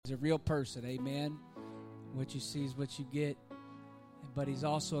God's a real person, amen. What you see is what you get. But he's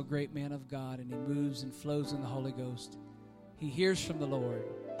also a great man of God, and he moves and flows in the Holy Ghost. He hears from the Lord,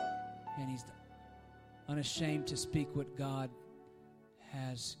 and he's unashamed to speak what God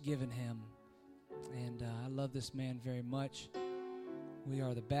has given him. And I love this man very much. We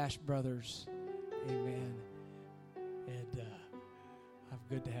are the Bash Brothers, amen. And I'm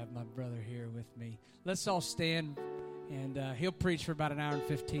good to have my brother here with me. Let's all stand, and he'll preach for about an hour and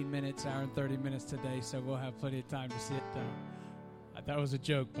 15 minutes, hour and 30 minutes today, so we'll have plenty of time to sit down. That was a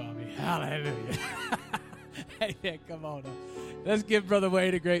joke, Bobby. Hallelujah. Amen. Come on now. Let's give Brother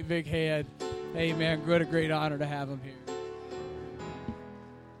Wade a great big hand. Amen. What a great honor to have him here.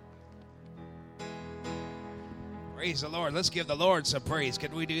 Praise the Lord. Let's give the Lord some praise.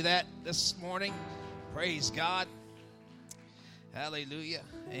 Can we do that this morning? Praise God. Hallelujah.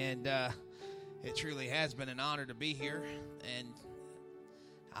 And it truly has been an honor to be here. And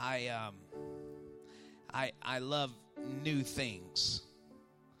I love new things,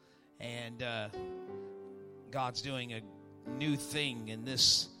 and God's doing a new thing in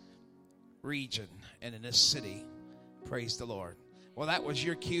this region and in this city. Praise the Lord. Well, that was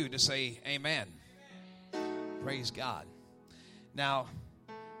your cue to say amen. Praise God. Now,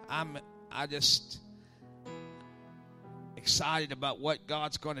 I just excited about what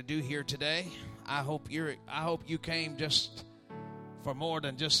God's going to do here today. I hope you came just for more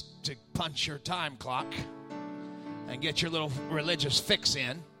than just to punch your time clock and get your little religious fix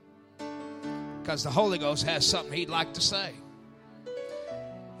in, because the Holy Ghost has something he'd like to say.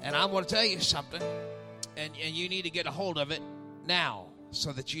 And I want to tell you something, and you need to get a hold of it now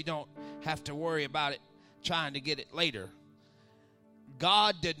so that you don't have to worry about it trying to get it later.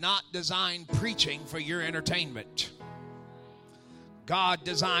 God did not design preaching for your entertainment. God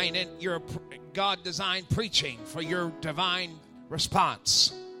designed preaching for your divine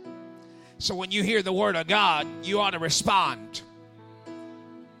response. So when you hear the word of God, you ought to respond.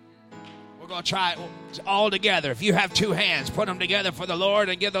 We're going to try it all together. If you have two hands, put them together for the Lord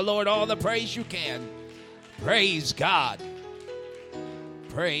and give the Lord all the praise you can. Praise God.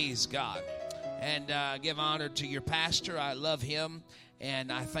 Praise God. And give honor to your pastor. I love him,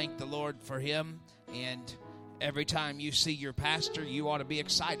 and I thank the Lord for him. And every time you see your pastor, you ought to be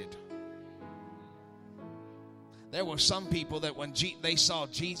excited. There were some people that when they saw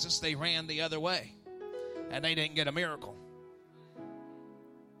Jesus, they ran the other way, and they didn't get a miracle.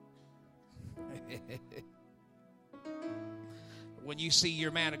 When you see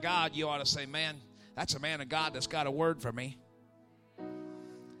your man of God, you ought to say, man, that's a man of God that's got a word for me.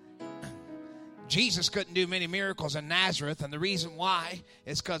 Jesus couldn't do many miracles in Nazareth, and the reason why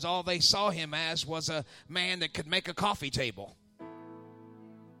is because all they saw him as was a man that could make a coffee table.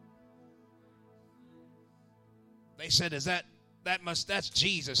 They said, that's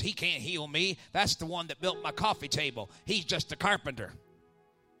Jesus. He can't heal me. That's the one that built my coffee table. He's just a carpenter.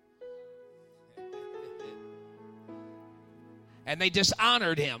 And they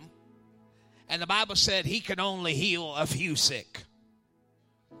dishonored him. And the Bible said he could only heal a few sick.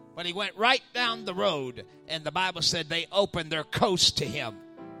 But he went right down the road, and the Bible said they opened their coats to him,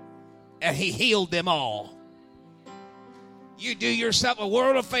 and he healed them all. You do yourself a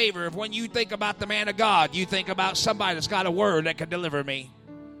world of favor if when you think about the man of God, you think about somebody that's got a word that can deliver me.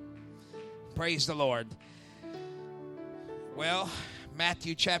 Praise the Lord. Well,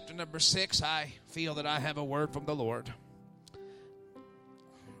 Matthew chapter number 6, I feel that I have a word from the Lord.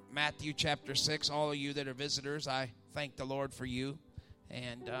 Matthew chapter 6, all of you that are visitors, I thank the Lord for you.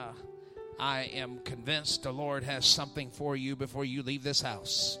 And I am convinced the Lord has something for you before you leave this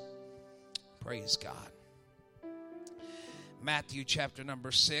house. Praise God. Matthew chapter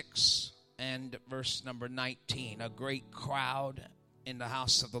number 6 and verse number 19. A great crowd in the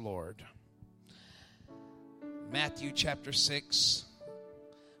house of the Lord. Matthew chapter 6.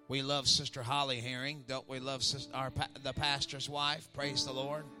 We love Sister Holly Herring. Don't we love the pastor's wife? Praise the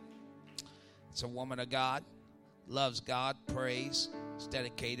Lord. It's a woman of God. Loves God. Prays. Is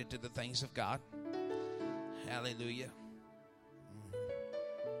dedicated to the things of God. Hallelujah.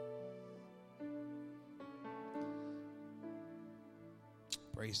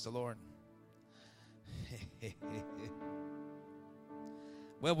 Praise the Lord.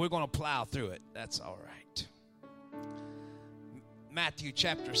 Well, we're going to plow through it. That's all right. Matthew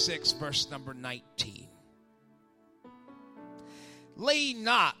chapter 6, verse number 19. Lay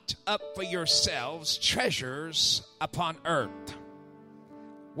not up for yourselves treasures upon earth,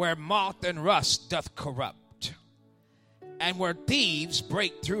 where moth and rust doth corrupt, and where thieves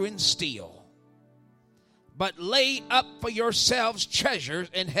break through and steal. But lay up for yourselves treasures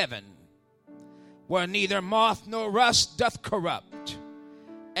in heaven, where neither moth nor rust doth corrupt,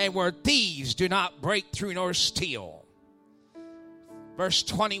 and where thieves do not break through nor steal. Verse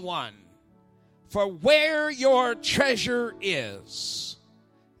 21, for where your treasure is,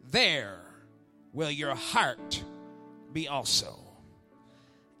 there will your heart be also.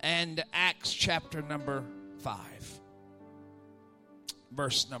 And Acts chapter number 5,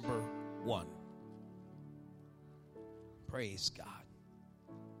 verse number 1. Praise God.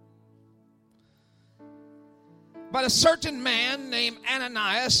 But a certain man named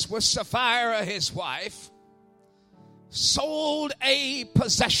Ananias with Sapphira his wife sold a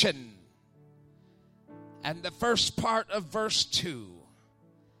possession. And the first part of verse 2,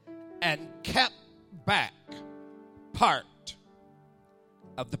 and kept back part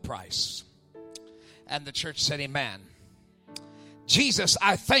of the price. And the church said amen. Jesus,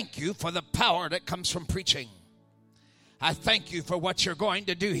 I thank you for the power that comes from preaching. I thank you for what you're going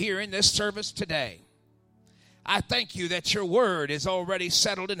to do here in this service today. I thank you that your word is already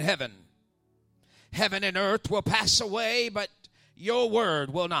settled in heaven. Heaven and earth will pass away, but your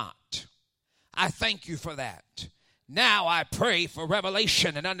word will not. I thank you for that. Now I pray for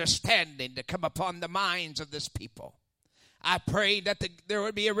revelation and understanding to come upon the minds of this people. I pray that there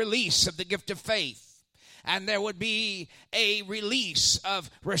would be a release of the gift of faith, and there would be a release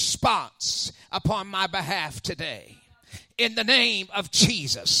of response upon my behalf today. In the name of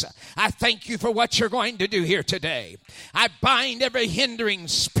Jesus, I thank you for what you're going to do here today. I bind every hindering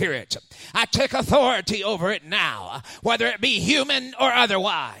spirit. I take authority over it now, whether it be human or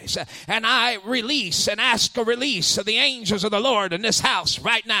otherwise. And I release and ask a release of the angels of the Lord in this house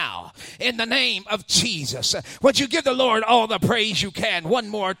right now. In the name of Jesus. Would you give the Lord all the praise you can one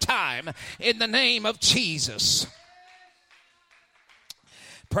more time? In the name of Jesus.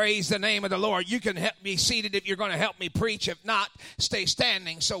 Praise the name of the Lord. You can help me seated if you're going to help me preach. If not, stay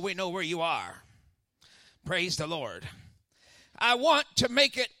standing so we know where you are. Praise the Lord. I want to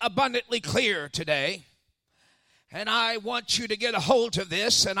make it abundantly clear today, and I want you to get a hold of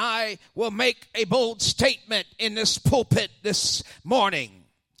this, and I will make a bold statement in this pulpit this morning.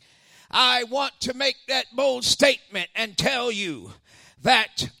 I want to make that bold statement and tell you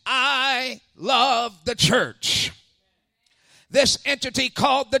that I love the church. This entity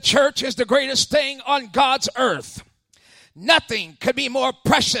called the church is the greatest thing on God's earth. Nothing could be more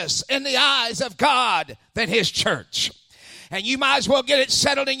precious in the eyes of God than his church. And you might as well get it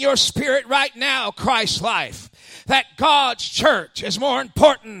settled in your spirit right now, Christ's life, that God's church is more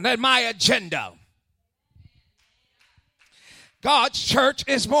important than my agenda. God's church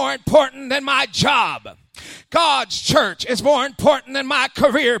is more important than my job. God's church is more important than my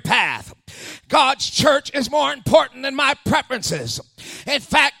career path. God's church is more important than my preferences. In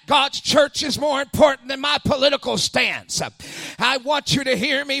fact, God's church is more important than my political stance. I want you to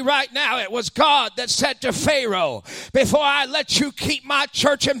hear me right now. It was God that said to Pharaoh, before I let you keep my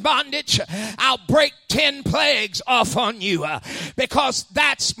church in bondage, I'll break 10 plagues off on you, because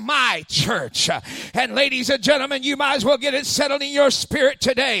that's my church. And ladies and gentlemen, you might as well get it settled in your spirit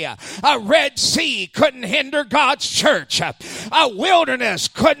today. A Red Sea couldn't hinder God's church. A wilderness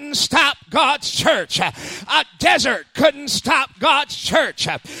couldn't stop God's church. A desert couldn't stop God's church.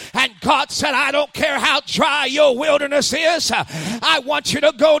 And God said, I don't care how dry your wilderness is. I want you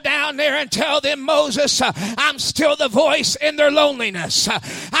to go down there and tell them, Moses, I'm still the voice in their loneliness.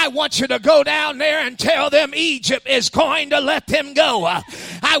 I want you to go down there and tell them Egypt is going to let them go.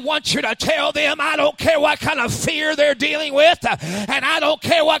 I want you to tell them, I don't care what kind of fear they're dealing with, and I don't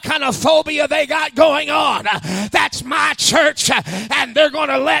care what kind of phobia they got going on. That's my church, and they're going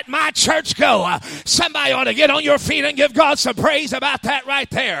to let my church go. Somebody ought to get on your feet and give God some praise about that right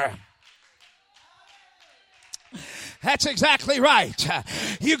there. That's exactly right.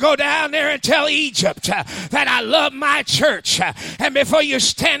 You go down there and tell Egypt that I love my church. And before you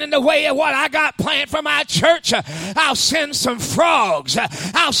stand in the way of what I got planned for my church, I'll send some frogs.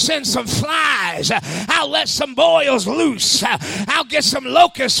 I'll send some flies. I'll let some boils loose. I'll get some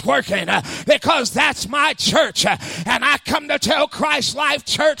locusts working, because that's my church. And I come to tell Christ Life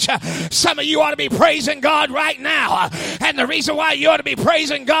Church, some of you ought to be praising God right now. And the reason why you ought to be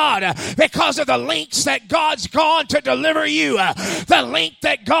praising God, because of the links that God's gone to deliver you, the link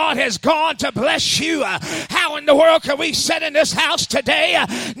that God has gone to bless you. How in the world can we sit in this house today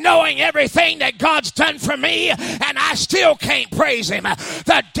knowing everything that God's done for me, and I still can't praise him?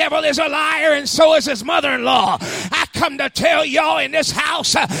 The devil is a liar, and so is his mother-in-law. I come to tell y'all in this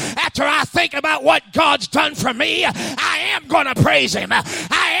house, after I think about what God's done for me, I am going to praise him.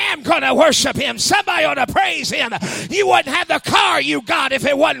 I am going to worship him. Somebody ought to praise him. You wouldn't have the car you got if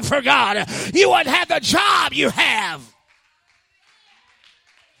it wasn't for God. You wouldn't have the job you have.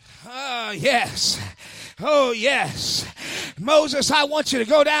 Yes. Oh, yes. Moses, I want you to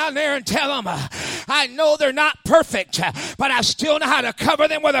go down there and tell them, I know they're not perfect, but I still know how to cover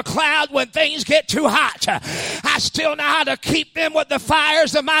them with a cloud when things get too hot. I still know how to keep them with the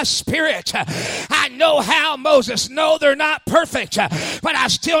fires of my spirit. I know how, Moses. No, they're not perfect, but I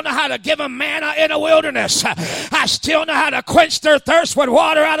still know how to give them manna in a wilderness. I still know how to quench their thirst with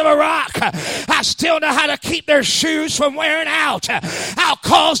water out of a rock. I still know how to keep their shoes from wearing out. I'll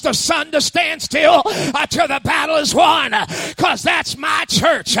cause the sun to stand still until the battle is won, because that's my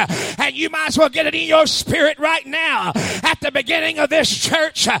church. And you might as well get it in your spirit right now. At the beginning of this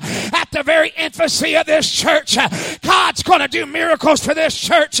church, at the very infancy of this church, God's going to do miracles for this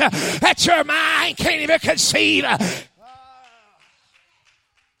church that your mind can't even conceive.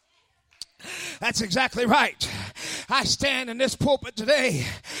 That's exactly right. I stand in this pulpit today.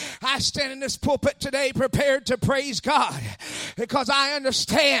 I stand in this pulpit today prepared to praise God, because I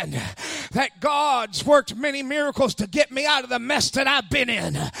understand that God's worked many miracles to get me out of the mess that I've been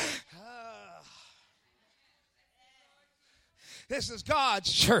in. This is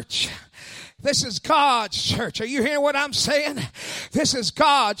God's church. This is God's church. Are you hearing what I'm saying? This is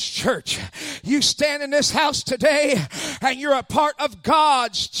God's church. You stand in this house today and you're a part of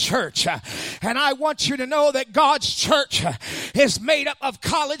God's church. And I want you to know that God's church is made up of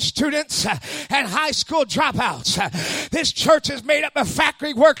college students and high school dropouts. This church is made up of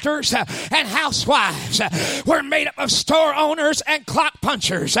factory workers and housewives. We're made up of store owners and clock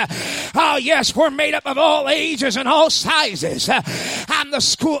punchers. Oh yes, we're made up of all ages and all sizes. I'm the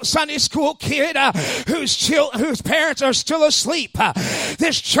Sunday school kid whose parents are still asleep.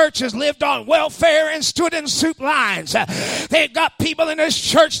 This church has lived on welfare and stood in soup lines. They've got people in this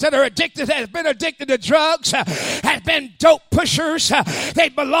church that are addicted, that have been addicted to drugs, have been dope pushers. They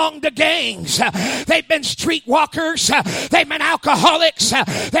belong to gangs. They've been street walkers. They've been alcoholics.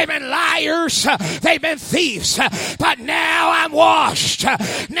 They've been liars. They've been thieves. But now I'm washed.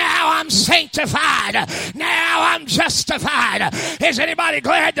 Now I'm sanctified. Now I'm justified. Is anybody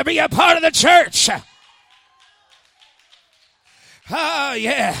glad to be a part of the church? Oh,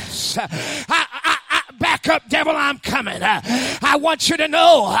 yes. Back up, devil, I'm coming. I want you to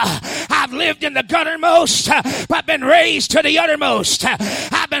know I've lived in the guttermost, but been raised to the uttermost.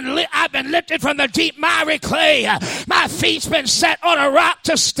 I've been lifted from the deep miry clay. My feet's been set on a rock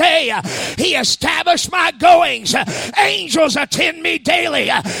to stay. He established my goings. Angels attend me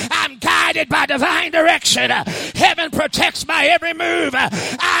daily. I'm guided by divine direction. Heaven protects my every move.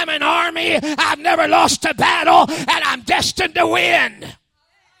 I'm an army. I've never lost a battle, and I'm destined to win.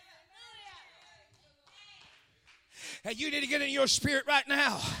 And you need to get in your spirit right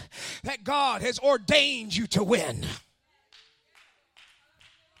now that God has ordained you to win.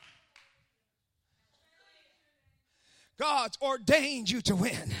 God's ordained you to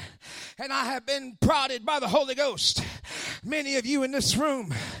win. And I have been prodded by the Holy Ghost. Many of you in this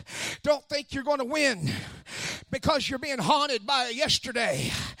room don't think you're going to win because you're being haunted by a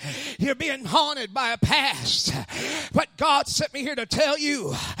yesterday. You're being haunted by a past. But God sent me here to tell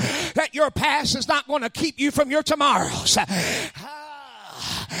you that your past is not going to keep you from your tomorrows.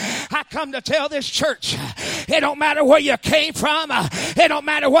 I come to tell this church, it don't matter where you came from. It don't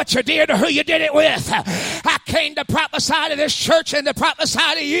matter what you did or who you did it with. I came to prophesy to this church and to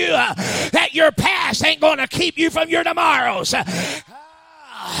prophesy to you that your past ain't going to keep you from your tomorrows.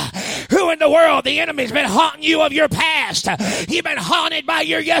 Who in the world? The enemy's been haunting you of your past. You've been haunted by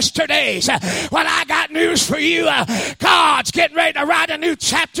your yesterdays. Well, I got news for you. God's getting ready to write a new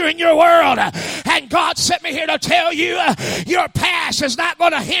chapter in your world. And God sent me here to tell you your past is not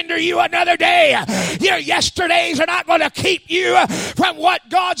going to hinder you another day. Your yesterdays are not going to keep you from what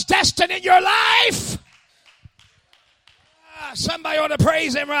God's destined in your life. Somebody ought to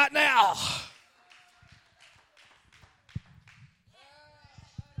praise him right now.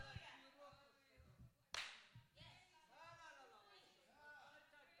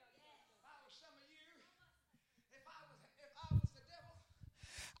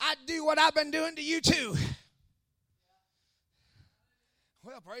 I'd do what I've been doing to you too.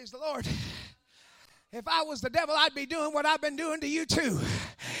 Well, praise the Lord. If I was the devil, I'd be doing what I've been doing to you too.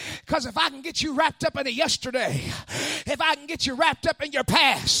 Because if I can get you wrapped up in the yesterday, if I can get you wrapped up in your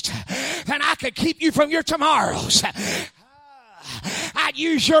past, then I could keep you from your tomorrows. I'd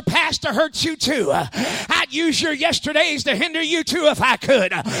use your past to hurt you too. I'd use your yesterdays to hinder you too if I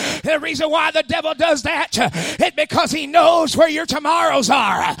could. The reason why the devil does that is because he knows where your tomorrows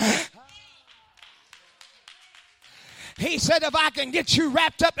are. He said, if I can get you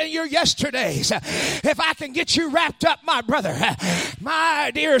wrapped up in your yesterdays, if I can get you wrapped up, my brother,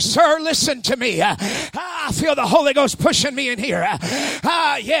 my dear sir, listen to me. I feel the Holy Ghost pushing me in here.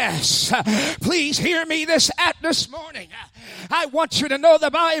 Yes. Please hear me this morning. I want you to know the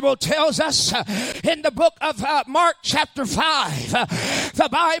Bible tells us in the book of Mark chapter 5, the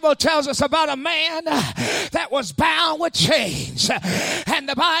Bible tells us about a man that was bound with chains. And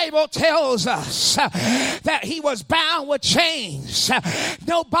the Bible tells us that he was bound with chains.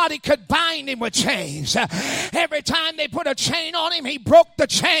 Nobody could bind him with chains. Every time they put a chain on him, he broke the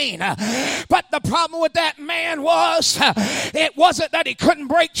chain. But the problem with that man was, it wasn't that he couldn't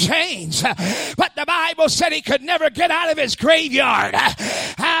break chains, but the Bible said he could never get out of his graveyard.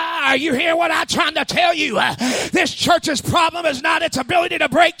 You hear what I'm trying to tell you? This church's problem is not its ability to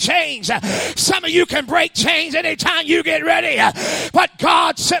break chains. Some of you can break chains anytime you get ready, but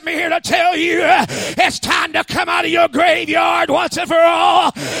God sent me here to tell you it's time to come out of your graveyard once and for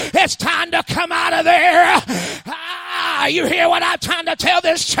all. It's time to come out of there. You hear what I'm trying to tell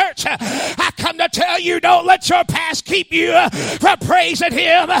this church? I come to tell you, don't let your past keep you from praising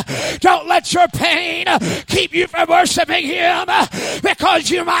Him. Don't let your pain keep you from worshiping Him,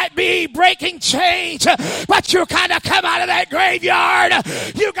 because you might be breaking chains, but you gotta come out of that graveyard.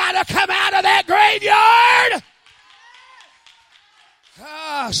 You gotta come out of that graveyard.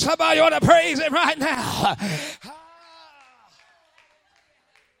 Somebody ought to praise Him right now.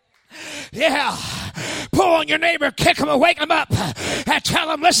 Yeah. Pull on your neighbor, kick him and wake him up, and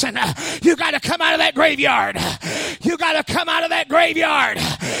tell him, listen, you got to come out of that graveyard. You got to come out of that graveyard.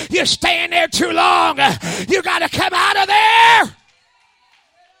 You're staying there too long. You got to come out of there.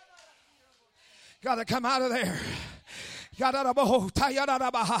 Got to come out of there. You got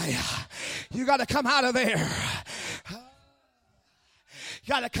to come out of there. You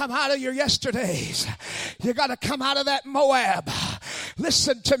got to come out of your yesterdays. You got to come out of that Moab.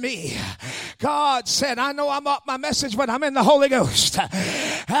 Listen to me. God said, I know I'm off my message, but I'm in the Holy Ghost.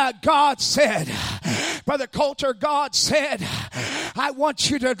 God said, Brother Coulter, God said, I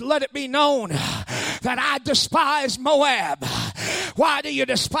want you to let it be known that I despise Moab. Why do you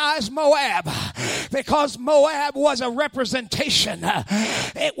despise Moab? Because Moab was a representation.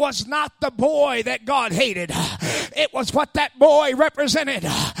 It was not the boy that God hated. It was what that boy represented.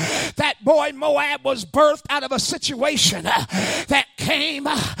 That boy Moab was birthed out of a situation that came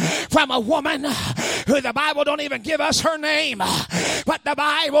from a woman who the Bible don't even give us her name. But the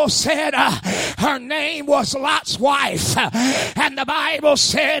Bible said her name was Lot's wife. And the Bible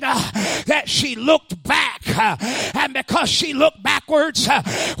said that she looked back. And because she looked backwards,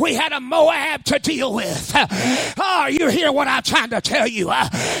 we had a Moab to deal with. Oh, you hear what I'm trying to tell you?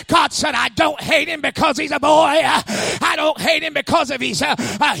 God said, I don't hate him because he's a boy. I don't hate him because of he's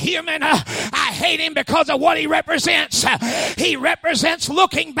a human. I hate him because of what he represents. He represents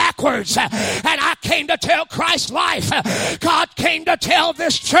looking backwards. And I came to tell Christ's life. God came to tell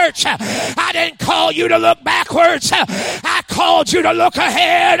this church, I didn't call you to look backwards. I called you to look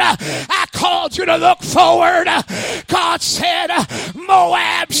ahead. I called you to look forward. God said,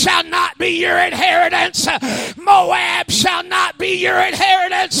 Moab shall not be your inheritance. Moab shall not be your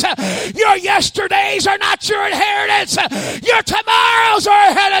inheritance. Your yesterdays are not your inheritance. Your tomorrows are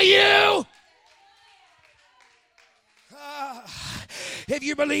ahead of you. If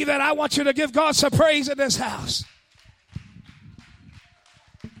you believe that, I want you to give God some praise in this house.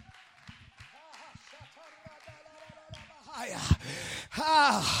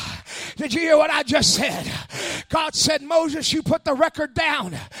 Did you hear what I just said? God said, Moses, you put the record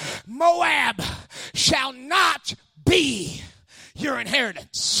down. Moab shall not be your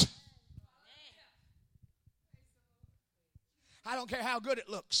inheritance. I don't care how good it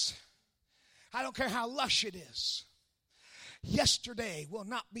looks. I don't care how lush it is. Yesterday will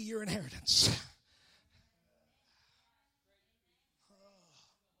not be your inheritance.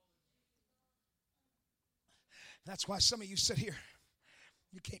 That's why some of you sit here,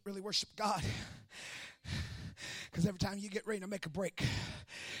 you can't really worship God. Because every time you get ready to make a break,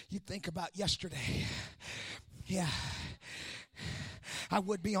 you think about yesterday. Yeah. I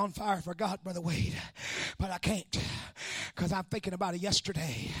would be on fire for God, Brother Wade, but I can't because I'm thinking about it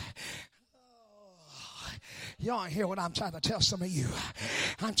yesterday. Y'all aren't hear what I'm trying to tell some of you.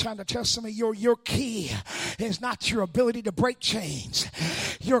 I'm trying to tell some of you, your key is not your ability to break chains.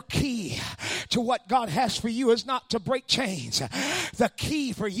 Your key to what God has for you is not to break chains. The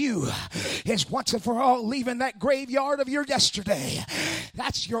key for you is once and for all leaving that graveyard of your yesterday.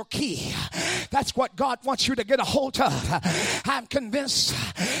 That's your key. That's what God wants you to get a hold of. I'm convinced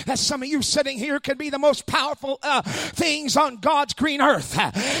that some of you sitting here could be the most powerful things on God's green earth.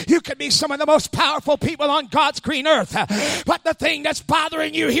 You could be some of the most powerful people on God's green earth. But the thing that's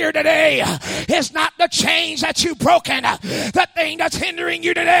bothering you here today is not the chains that you've broken. The thing that's hindering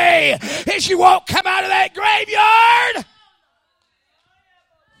you today is you won't come out of that graveyard.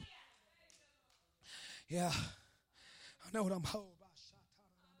 Yeah, I know what I'm holding.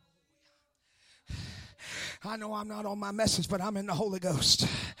 I know I'm not on my message, but I'm in the Holy Ghost.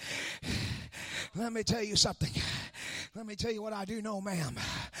 Let me tell you something. Let me tell you what I do know, ma'am.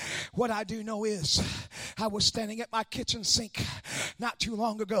 What I do know is I was standing at my kitchen sink not too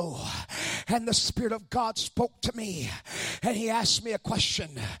long ago, and the Spirit of God spoke to me, and He asked me a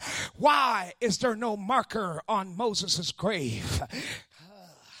question. Why is there no marker on Moses' grave?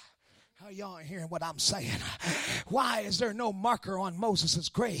 Y'all ain't hearing what I'm saying. Why is there no marker on Moses'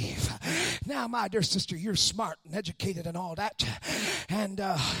 grave? Now, my dear sister, you're smart and educated and all that. And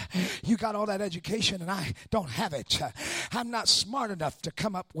you got all that education and I don't have it. I'm not smart enough to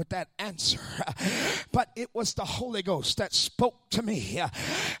come up with that answer. But it was the Holy Ghost that spoke to me.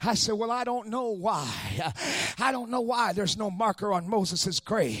 I said, well, I don't know why. I don't know why there's no marker on Moses'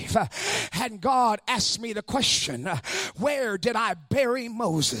 grave. And God asked me the question, where did I bury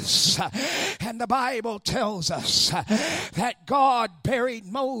Moses? And the Bible tells us that God buried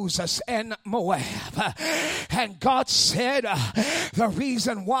Moses in Moab. And God said the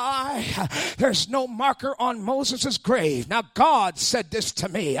reason why there's no marker on Moses' grave. Now God said this to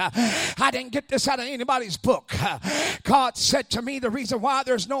me. I didn't get this out of anybody's book. God said to me the reason why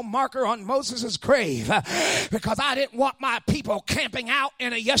there's no marker on Moses' grave because I didn't want my people camping out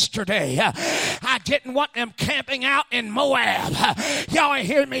in a yesterday. I didn't want them camping out in Moab. Y'all ain't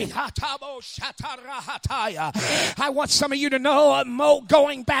hear me. I want some of you to know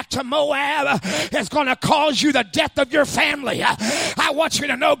going back to Moab is going to cause you the death of your family. I want you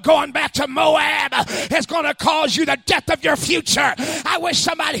to know going back to Moab is going to cause you the death of your future. I wish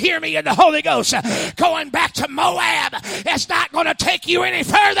somebody hear me in the Holy Ghost. Going back to Moab is not going to take you any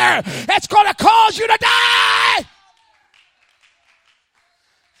further. It's going to cause you to die.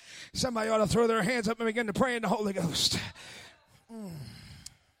 Somebody ought to throw their hands up and begin to pray in the Holy Ghost.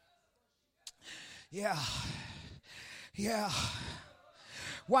 Yeah.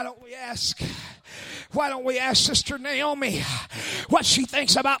 Why don't we ask Sister Naomi what she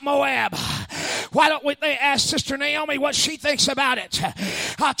thinks about Moab? Why don't we ask Sister Naomi what she thinks about it?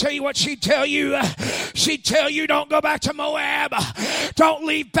 I'll tell you what she'd tell you. She'd tell you don't go back to Moab. Don't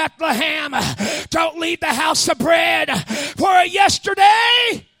leave Bethlehem. Don't leave the house of bread for a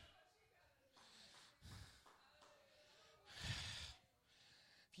yesterday.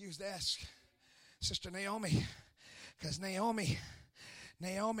 If you used to ask Sister Naomi, because Naomi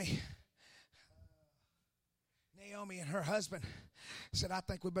and her husband said, I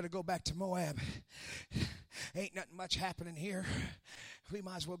think we better go back to Moab. Ain't nothing much happening here. We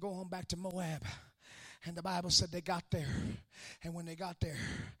might as well go on back to Moab. And the Bible said they got there. And when they got there,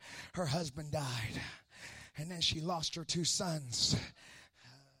 her husband died. And then she lost her 2 sons.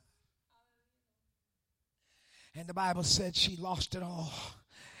 And the Bible said she lost it all.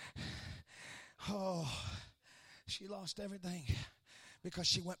 Oh, she lost everything because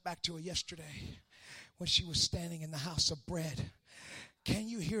she went back to a yesterday when she was standing in the house of bread. Can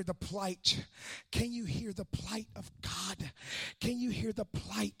you hear the plight? Can you hear the plight of God? Can you hear the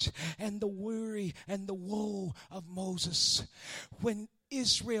plight and the worry and the woe of Moses? When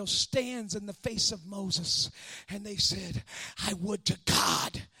Israel stands in the face of Moses and they said, I would to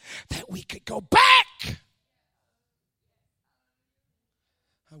God that we could go back.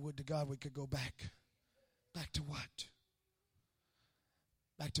 I would to God we could go back. Back to what?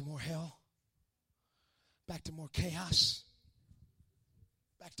 Back to more hell? Back to more chaos?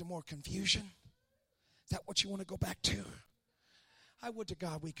 Back to more confusion? Is that what you want to go back to? I would to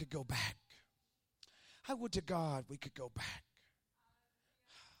God we could go back. I would to God we could go back.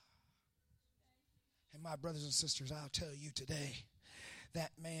 And my brothers and sisters, I'll tell you today,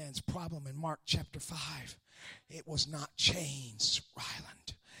 that man's problem in Mark chapter 5, it was not chains,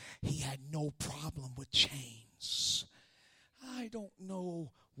 Ryland. He had no problem with chains. I don't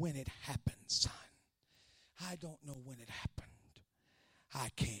know when it happened, son. I don't know when it happened. I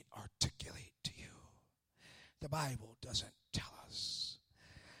can't articulate to you. The Bible doesn't tell us.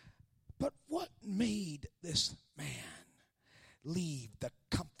 But what made this man leave the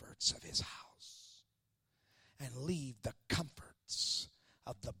comforts of his house and leave the comforts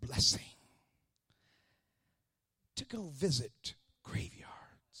of the blessing to go visit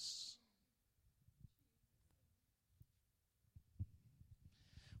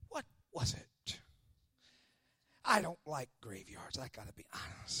was it? I don't like graveyards. I got to be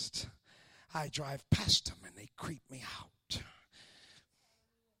honest. I drive past them and they creep me out.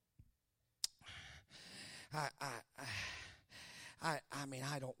 I mean,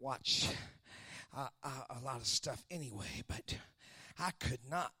 I don't watch a lot of stuff anyway, but I could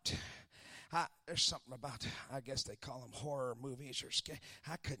not. There's something about, I guess they call them horror movies or scary.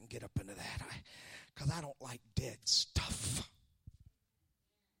 I couldn't get up into that because I don't like dead stuff.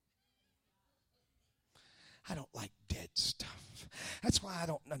 I don't like dead stuff. That's why I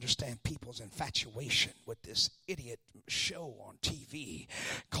don't understand people's infatuation with this idiot show on TV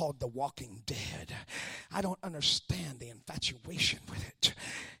called The Walking Dead. I don't understand the infatuation with it.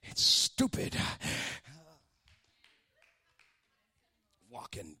 It's stupid.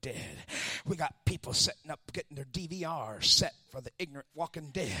 Walking Dead. We got people setting up, getting their DVR set for the ignorant Walking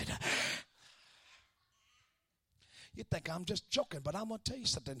Dead. You think I'm just joking, but I'm going to tell you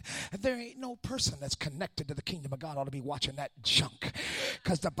something. There ain't no person that's connected to the kingdom of God ought to be watching that junk.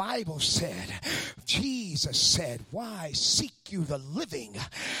 Because the Bible said, Jesus said, why seek you the living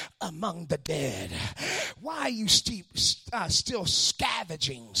among the dead? Why are you still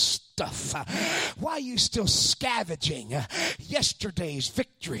scavenging stuff? Why are you still scavenging yesterday's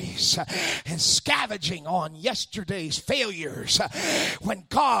victories and scavenging on yesterday's failures when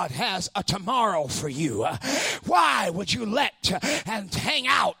God has a tomorrow for you? Why would you let and hang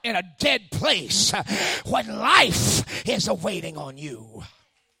out in a dead place when life is awaiting on you?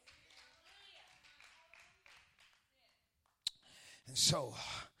 And so,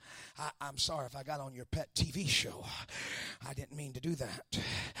 I'm sorry if I got on your pet TV show. I didn't mean to do that.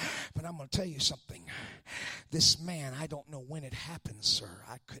 But I'm going to tell you something. This man, I don't know when it happened, sir.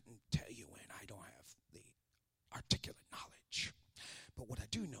 I couldn't tell you when. I don't have the articulate knowledge. But what I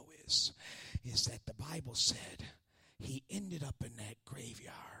do know is that the Bible said he ended up in that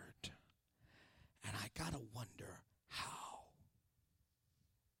graveyard. And I got to wonder how.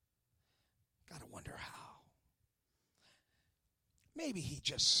 Got to wonder how. Maybe he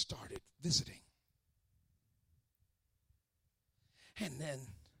just started visiting. And then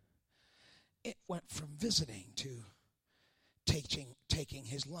it went from visiting to taking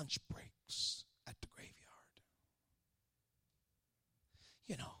his lunch breaks at the graveyard.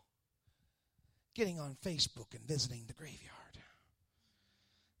 You know, getting on Facebook and visiting the graveyard.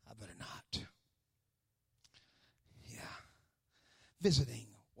 I better not. Yeah. Visiting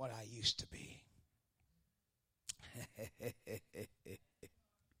what I used to be.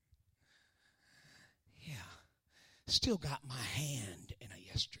 Yeah. Still got my hand in a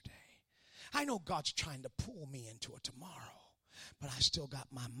yesterday. I know God's trying to pull me into a tomorrow, but I still got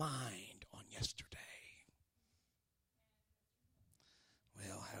my mind on yesterday.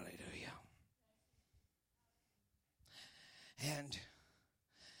 Well, hallelujah. And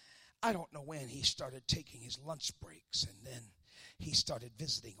I don't know when he started taking his lunch breaks, and then he started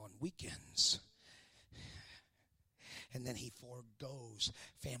visiting on weekends. And then he forgoes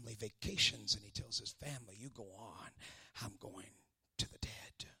family vacations, and he tells his family, you go on, I'm going to the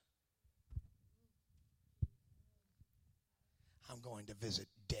dead. I'm going to visit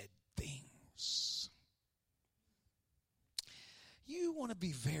dead things. You want to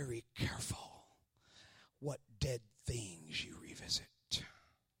be very careful what dead things you revisit.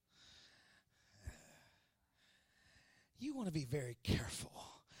 You want to be very careful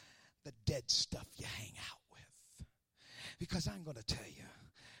the dead stuff you hang out with. Because I'm going to tell you,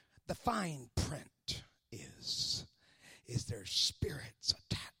 the fine print is their spirits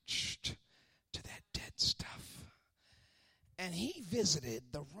attached to that dead stuff. And he visited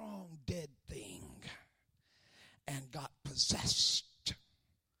the wrong dead thing and got possessed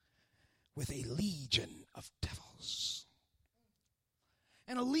with a legion of devils.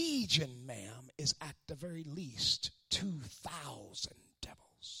 And a legion, ma'am, is at the very least 2,000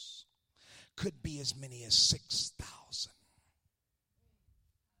 devils. Could be as many as 6,000.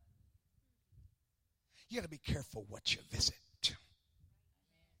 You got to be careful what you visit.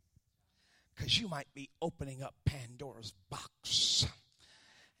 Because you might be opening up Pandora's box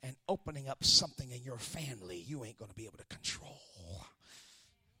and opening up something in your family you ain't going to be able to control.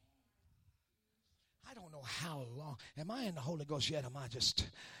 I don't know how long. Am I in the Holy Ghost yet? Am I just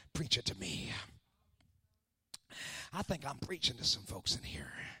preaching to me? I think I'm preaching to some folks in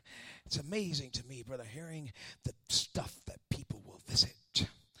here. It's amazing to me, brother, hearing the stuff that people will visit.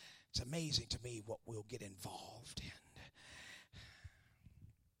 It's amazing to me what we'll get involved in.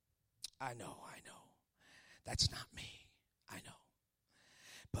 I know. That's not me. I know.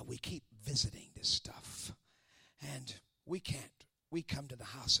 But we keep visiting this stuff. And we come to the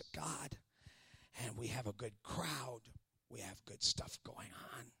house of God, and we have a good crowd. We have good stuff going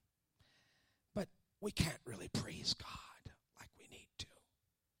on. we can't really praise God like we need to,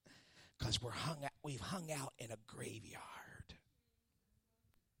 because we've hung out in a graveyard.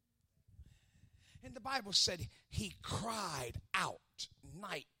 And the Bible said he cried out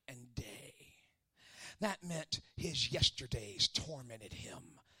night and day. That meant his yesterdays tormented him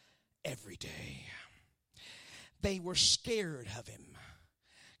every day. They were scared of him,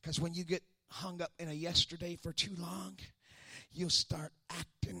 because when you get hung up in a yesterday for too long, you'll start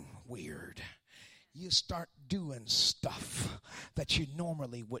acting weird. You start doing stuff that you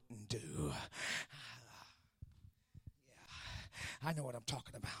normally wouldn't do. I know what I'm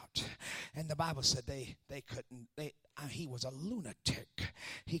talking about. And the Bible said he was a lunatic.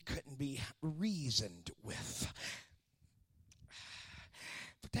 He couldn't be reasoned with.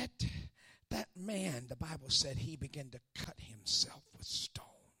 But that man, the Bible said, he began to cut himself with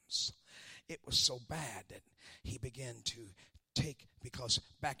stones. It was so bad that he began to because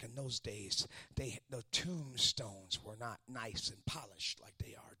back in those days, the tombstones were not nice and polished like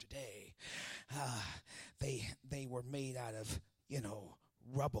they are today. They were made out of,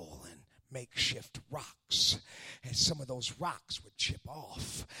 rubble and makeshift rocks. And some of those rocks would chip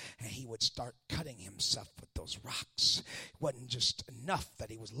off, and he would start cutting himself with those rocks. It wasn't just enough that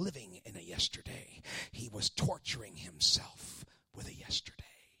he was living in a yesterday. He was torturing himself with a yesterday.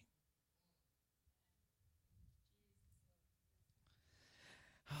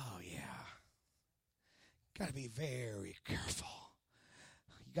 Oh, yeah. Got to be very careful.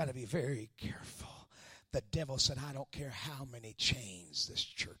 You got to be very careful. The devil said, I don't care how many chains this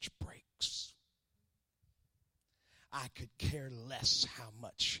church breaks. I could care less how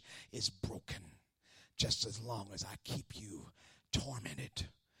much is broken, just as long as I keep you tormented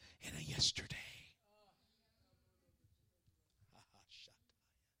in a yesterday.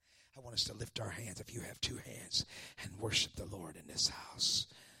 I want us to lift our hands, if you have two hands, and worship the Lord in this house.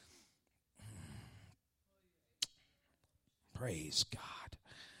 Praise God.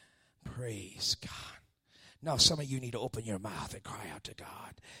 Praise God. Now, some of you need to open your mouth and cry out to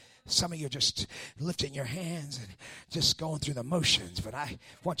God. Some of you are just lifting your hands and just going through the motions, but I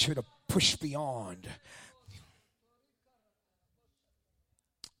want you to push beyond.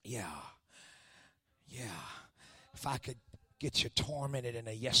 Yeah. If I could get you tormented in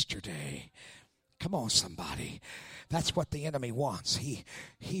a yesterday. Come on, somebody. That's what the enemy wants.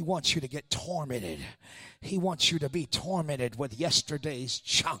 He wants you to get tormented. He wants you to be tormented with yesterday's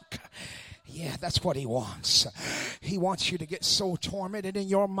junk. Yeah, that's what he wants. He wants you to get so tormented in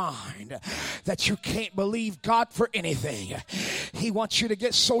your mind that you can't believe God for anything. He wants you to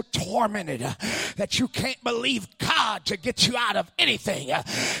get so tormented that you can't believe God to get you out of anything.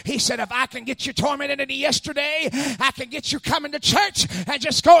 He said, if I can get you tormented in the yesterday, I can get you coming to church and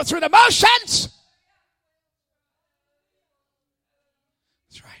just going through the motions.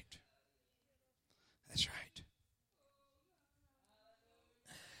 That's right. That's right.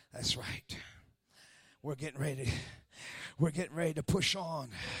 That's right. We're getting ready to push on.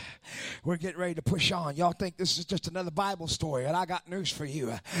 We're getting ready to push on. Y'all think this is just another Bible story, and I got news for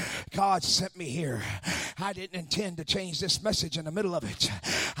you. God sent me here. I didn't intend to change this message in the middle of it.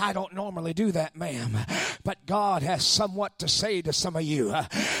 I don't normally do that, ma'am. But God has somewhat to say to some of you.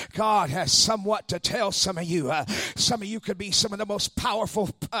 God has somewhat to tell some of you. Some of you could be some of the most powerful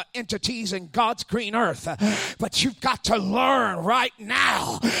entities in God's green earth. But you've got to learn right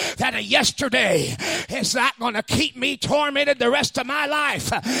now that a yesterday is not going to keep me tormented the rest of my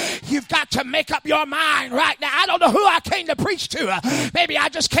life. You've got to make up your mind right now. I don't know who I came to preach to. Maybe I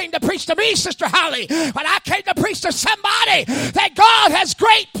just came to preach to me, Sister Holly. But I came to preach to somebody that God has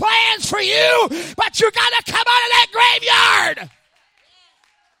great plans for you. But you got to come out of that graveyard.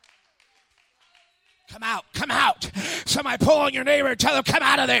 Come out. Somebody pull on your neighbor and tell them, come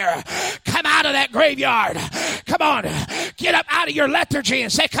out of there. Come out of that graveyard. Come on. Get up out of your lethargy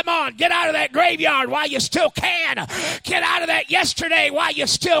and say, come on, get out of that graveyard while you still can. Get out of that yesterday while you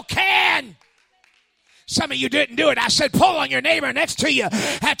still can. Some of you didn't do it. I said, pull on your neighbor next to you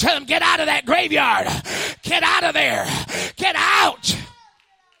and tell them, get out of that graveyard. Get out of there. Get out.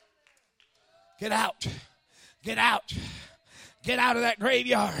 Get out. Get out. Get out of that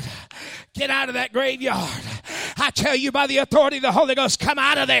graveyard. Get out of that graveyard. I tell you by the authority of the Holy Ghost, come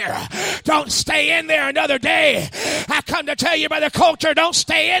out of there. Don't stay in there another day. I come to tell you by the culture, don't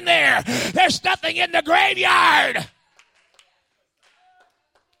stay in there. There's nothing in the graveyard.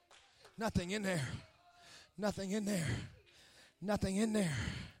 Nothing in there. Nothing in there. Nothing in there.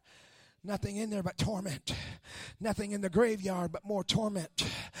 Nothing in there but torment. Nothing in the graveyard but more torment.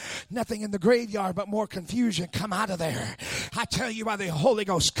 Nothing in the graveyard but more confusion. Come out of there. I tell you by the Holy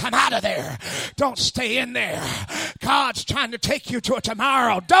Ghost, come out of there. Don't stay in there. God's trying to take you to a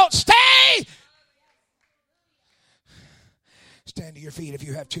tomorrow. Don't stay Stand to your feet if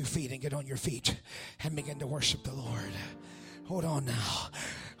you have 2 feet, and get on your feet and begin to worship the Lord. Hold on now.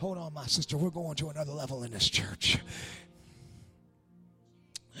 Hold on, my sister. We're going to another level in this church.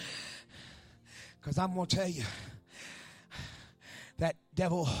 Because I'm going to tell you, that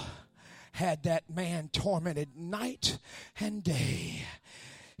devil had that man tormented night and day.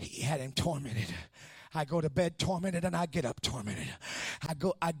 He had him tormented. I go to bed tormented and I get up tormented.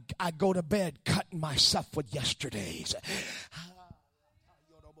 I go to bed cutting myself with yesterdays.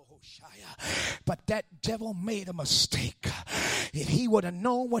 But that devil made a mistake. If he would have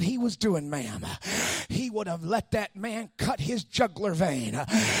known what he was doing, ma'am, he would have let that man cut his jugular vein.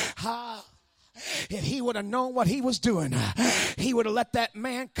 If he would have known what he was doing, he would have let that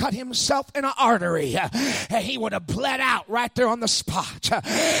man cut himself in an artery, and he would have bled out right there on the spot.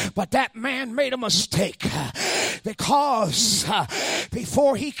 But that man made a mistake, because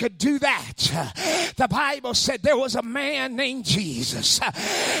before he could do that, the Bible said there was a man named Jesus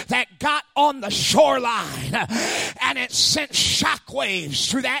that got on the shoreline, and it sent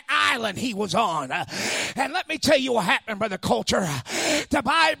shockwaves through that island he was on. And let me tell you what happened, Brother Coulter. The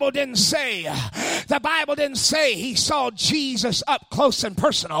Bible didn't say he saw Jesus up close and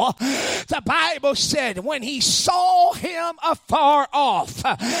personal. The Bible said when he saw him afar off,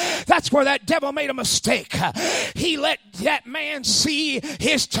 that's where that devil made a mistake. He let that man see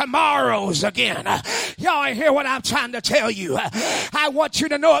his tomorrows again. Y'all ain't hear what I'm trying to tell you. I want you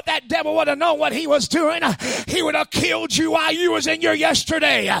to know if that devil would have known what he was doing, he would have killed you while you was in your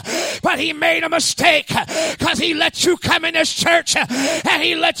yesterday. But he made a mistake, because he let you come in this church and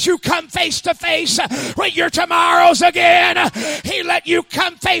he let you come face to face with your tomorrows again. He let you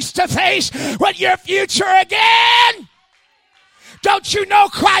come face to face with your future again. Don't you know,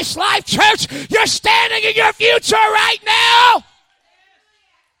 Christ Life Church, you're standing in your future right now.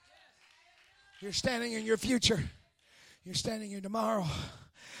 You're standing in your future. You're standing in tomorrow.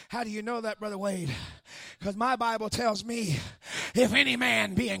 How do you know that, Brother Wade? Because my Bible tells me, if any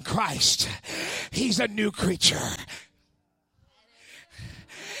man be in Christ, he's a new creature.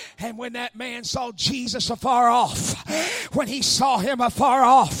 And when that man saw Jesus afar off, when he saw him afar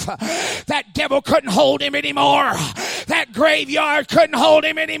off, that devil couldn't hold him anymore. That graveyard couldn't hold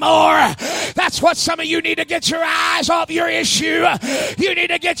him anymore. That's what some of you need to get your eyes off your issue. You need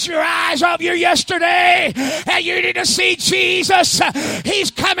to get your eyes off your yesterday. And you need to see Jesus.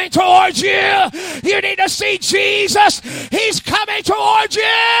 He's coming towards you. You need to see Jesus. He's coming towards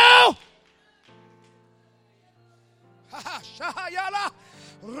you.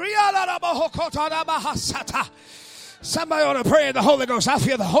 Somebody ought to pray in the Holy Ghost. I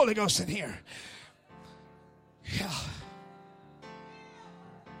feel the Holy Ghost in here. Yeah.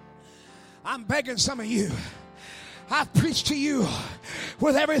 I'm begging some of you. I've preached to you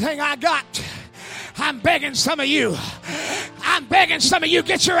with everything I got. I'm begging some of you.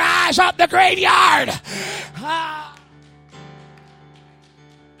 Get your eyes off the graveyard.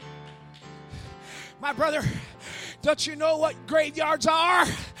 My brother, don't you know what graveyards are?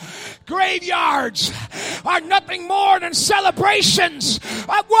 Graveyards are nothing more than celebrations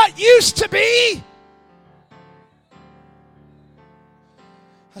of what used to be.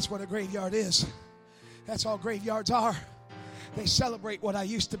 That's what a graveyard is. That's all graveyards are. They celebrate what I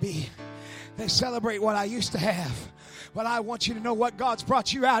used to be. They celebrate what I used to have. But I want you to know what God's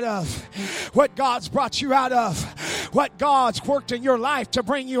brought you out of. What God's brought you out of. What God's worked in your life to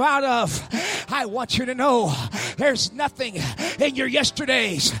bring you out of. I want you to know there's nothing in your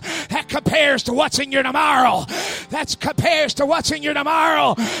yesterdays that compares to what's in your tomorrow. That compares to what's in your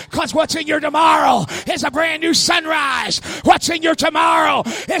tomorrow. Because what's in your tomorrow is a brand new sunrise. What's in your tomorrow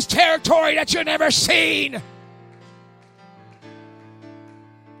is territory that you've never seen.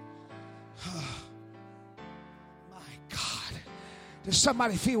 Does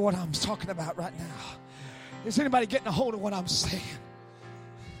somebody feel what I'm talking about right now? Is anybody getting a hold of what I'm saying?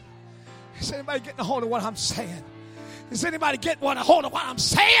 Is anybody getting a hold of what I'm saying? Is anybody getting a hold of what I'm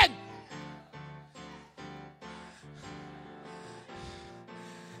saying?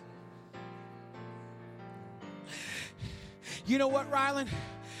 You know what, Ryland?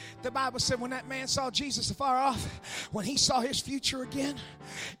 The Bible said when that man saw Jesus afar off, when he saw his future again,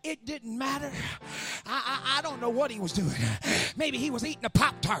 it didn't matter. I don't know what he was doing. Maybe he was eating a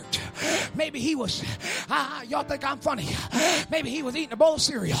Pop-Tart. Maybe he was, y'all think I'm funny. Maybe he was eating a bowl of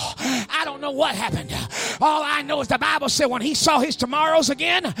cereal. I don't know what happened. All I know is the Bible said when he saw his tomorrows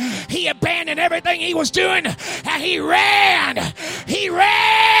again, he abandoned everything he was doing and he ran. He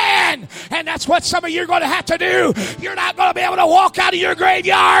ran. And that's what some of you are going to have to do. You're not going to be able to walk out of your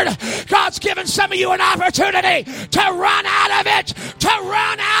graveyard. God's given some of you an opportunity to run out of it. To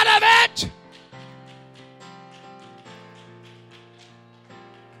run out of it.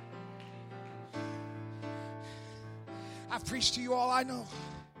 preach to you all I know.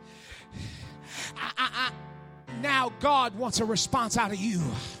 Now God wants a response out of you.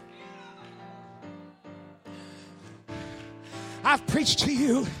 I've preached to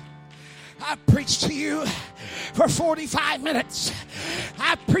you. I've preached to you for 45 minutes.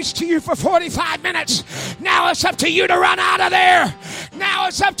 I've preached to you for 45 minutes. Now it's up to you to run out of there. Now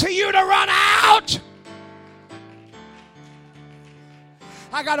it's up to you to run out.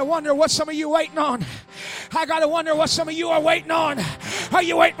 I got to wonder what some of you waiting on. I got to wonder what some of you are waiting on. Are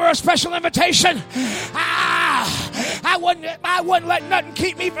you waiting for a special invitation? I wouldn't let nothing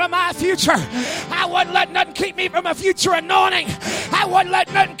keep me from my future. I wouldn't let nothing keep me from a future anointing. I wouldn't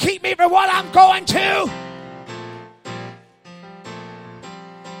let nothing keep me from what I'm going to.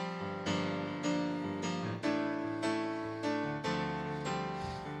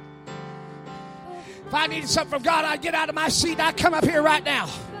 If I needed something from God, I'd get out of my seat and I'd come up here right now.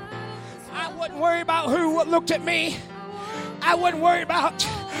 I wouldn't worry about who looked at me. I wouldn't worry about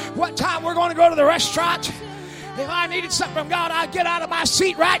what time we're going to go to the restaurant. If I needed something from God, I'd get out of my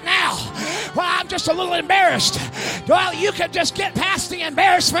seat right now. Well, I'm just a little embarrassed. Well, you could just get past the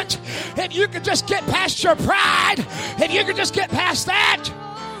embarrassment. If you could just get past your pride. If you could just get past that.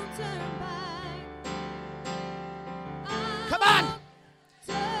 Come on.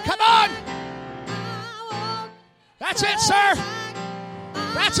 Come on. That's it, sir.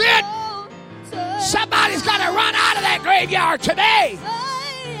 That's it. Somebody's got to run out of that graveyard today.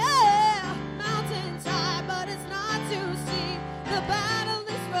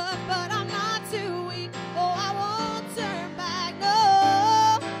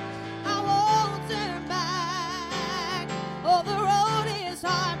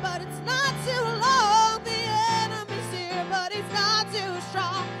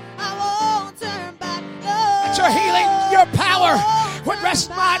 Your healing, your power would rest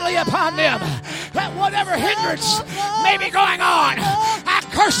mightily upon them. That whatever hindrance may be going on, I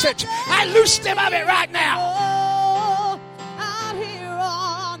curse it. I loose them of it right now.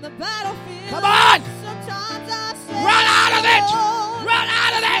 Come on. Run out of it. Run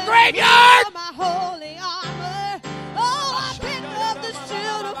out of that graveyard.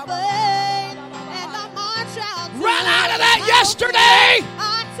 Run out of that yesterday.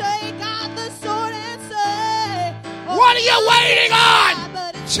 What are you waiting on?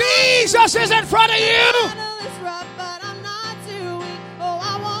 Jesus is in front of you.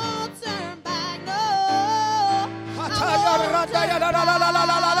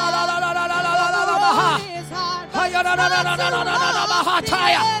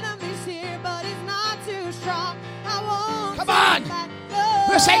 Come on.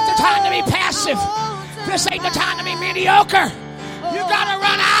 This ain't the time to be passive. This ain't the time to be mediocre. You got to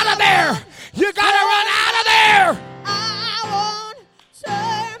run out of there. You got to run out of there.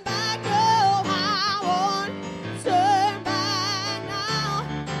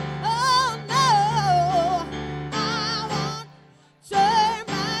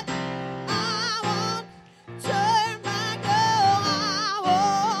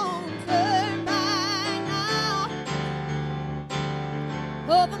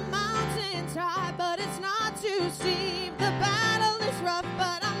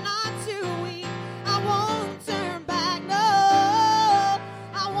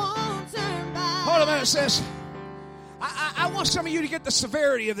 Says, I want some of you to get the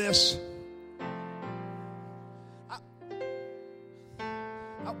severity of this.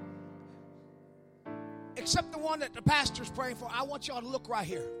 Except the one that the pastor's praying for, I want y'all to look right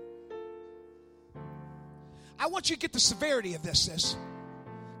here. I want you to get the severity of this, sis.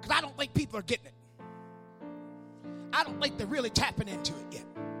 Because I don't think people are getting it. I don't think they're really tapping into it yet.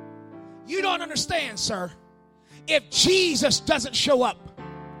 You don't understand, sir. If Jesus doesn't show up,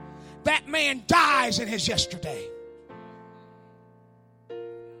 that man dies in his yesterday.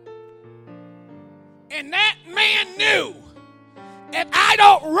 And that man knew, if I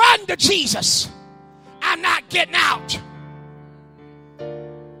don't run to Jesus, I'm not getting out.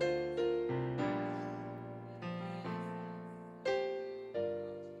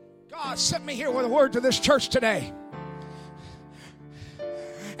 God sent me here with a word to this church today.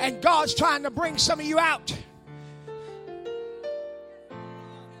 And God's trying to bring some of you out.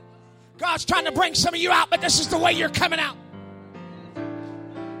 God's trying to bring some of you out, but this is the way you're coming out.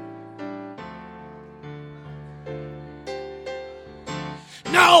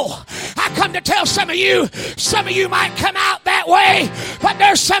 No, I come to tell some of you might come out that way, but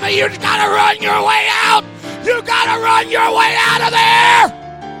there's some of you that got to run your way out. You got to run your way out of there.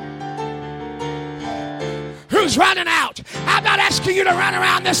 Who's running out? I'm not asking you to run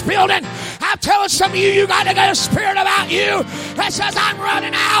around this building. I'm telling some of you got to get a spirit about you that says, I'm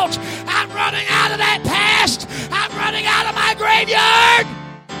running out. I'm running out of that past. I'm running out of my that graveyard.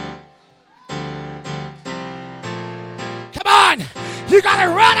 Come on. You got to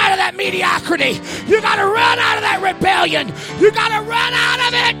run out of that mediocrity. You got to run out of that rebellion. You got to run out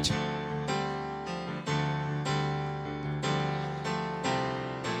of it.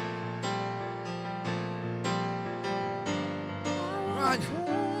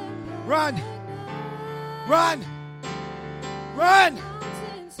 Run. Run. Run.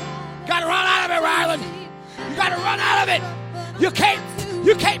 Got to run out of it, Ryland. You got to run out of it. You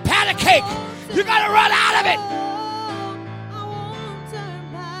can't pat a cake. You got to run out of it.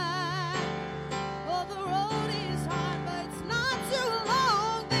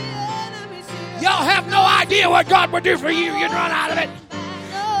 Y'all have no idea what God would do for you if you'd run out of it.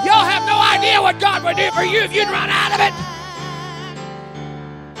 Y'all have no idea what God would do for you if you'd run out of it.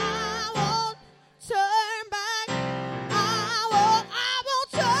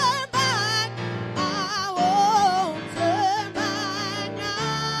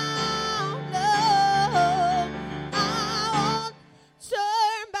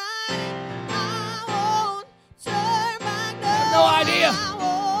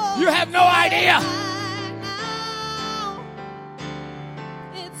 You have no idea.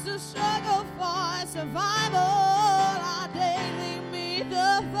 It's a struggle for survival. I daily meet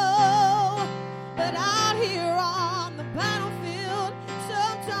the foe. But out here on the battlefield,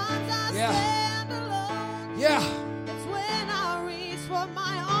 sometimes I stand alone. Yeah. It's when I reach for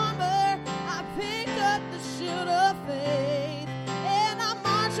my armor. I pick up the shield of faith. And I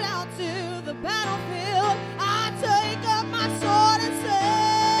march out to the battlefield. I take up my sword and say,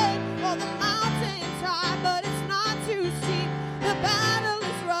 the mountain's high, but it's not too steep. The battle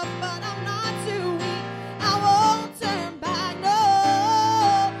is rough, but I'm not too weak. I won't turn back, no,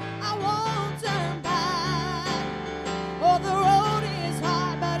 I won't turn back. Oh, the road is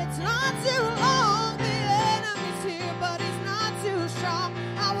hard, but it's not too long. The enemy's here, but he's not too strong.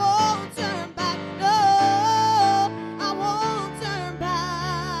 I won't turn back, no, I won't turn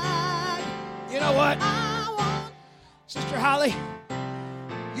back. You know what? I won't. Sister Holly,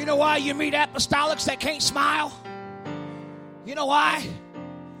 you know why you meet apostolics that can't smile? You know why?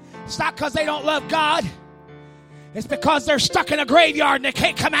 It's not because they don't love God. It's because they're stuck in a graveyard and they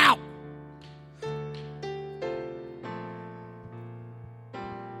can't come out.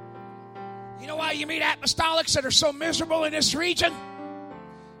 You know why you meet apostolics that are so miserable in this region?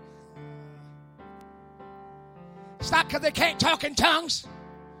 It's not because they can't talk in tongues.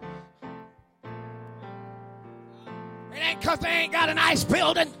 It ain't because they ain't got a nice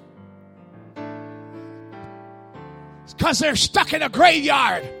building. It's because they're stuck in a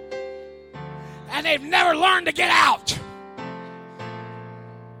graveyard. And they've never learned to get out.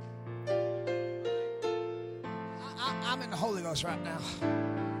 I'm in the Holy Ghost right now.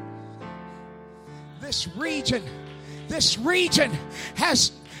 This region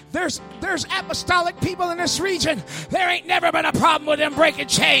has... There's apostolic people in this region. There ain't never been a problem with them breaking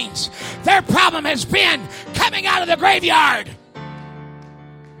chains. Their problem has been coming out of the graveyard.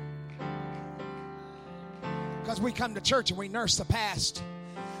 Because we come to church and we nurse the past.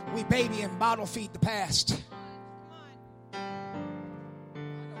 We baby and bottle feed the past. I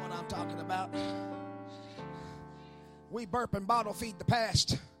know what I'm talking about. We burp and bottle feed the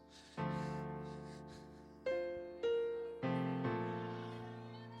past.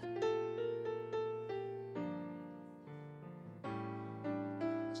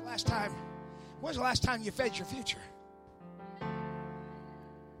 When's the last time you fed your future?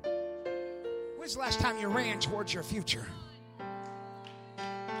 When's the last time you ran towards your future?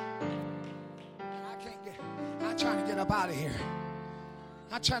 I'm trying to get up out of here.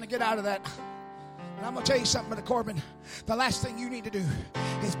 I'm trying to get out of that. And I'm going to tell you something, Brother Corbin. The last thing you need to do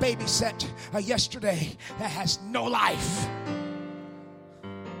is babysit a yesterday that has no life.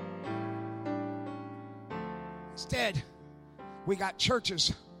 Instead, we got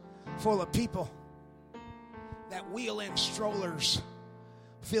churches full of people that wheel in strollers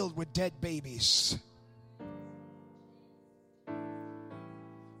filled with dead babies.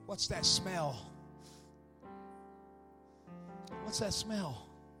 What's that smell? What's that smell?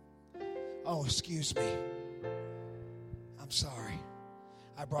 Oh, excuse me. I'm sorry.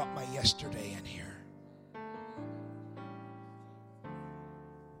 I brought my yesterday in here.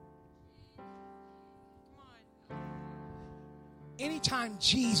 Anytime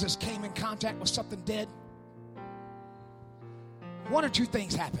Jesus came in contact with something dead, one or two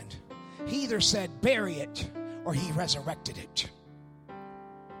things happened. He either said, bury it, or he resurrected it.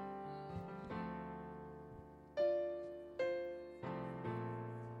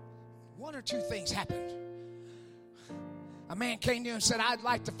 One or two things happened. A man came to him and said, I'd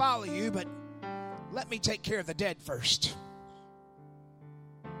like to follow you, but let me take care of the dead first.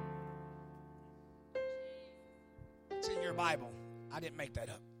 Bible. I didn't make that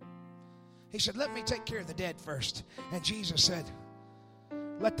up. He said, let me take care of the dead first. And Jesus said,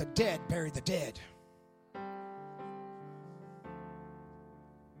 let the dead bury the dead.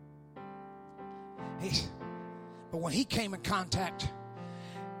 But when he came in contact,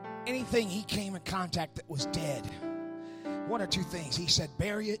 anything he came in contact that was dead, one or two things. He said,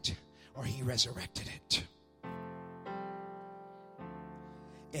 bury it, or he resurrected it.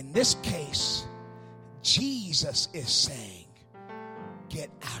 In this case, Jesus is saying, get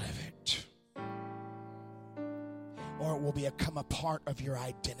out of it, or it will become a part of your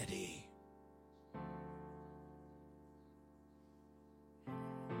identity.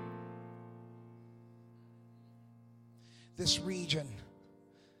 This region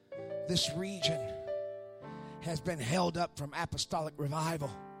has been held up from apostolic revival,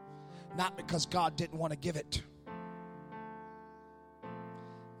 not because God didn't want to give it,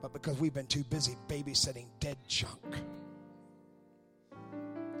 but because we've been too busy babysitting dead junk.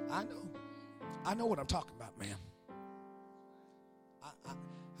 I know what I'm talking about, man.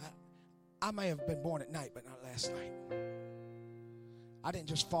 I may have been born at night, but not last night. I didn't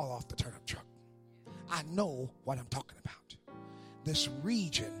just fall off the turnip truck. I know what I'm talking about. This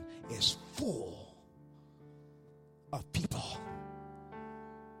region is full of people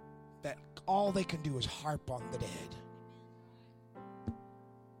that all they can do is harp on the dead.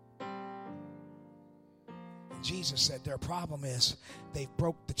 And Jesus said their problem is they've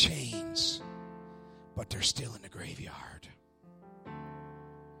broke the chains, but they're still in the graveyard.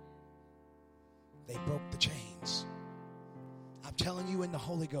 They broke the chains. I'm telling you, in the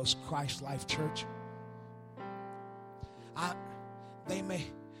Holy Ghost Christ Life Church,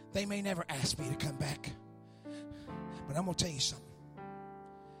 they may never ask me to come back, but I'm going to tell you something.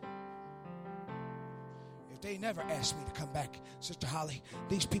 If they never ask me to come back, Sister Holly,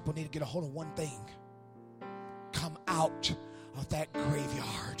 these people need to get a hold of one thing. Come out of that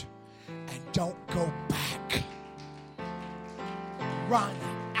graveyard and don't go back. Run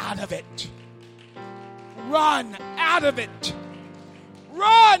out of it. Run out of it.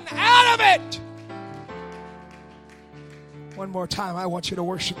 Run out of it. One more time, I want you to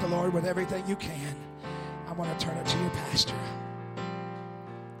worship the Lord with everything you can. I want to turn it to you, Pastor.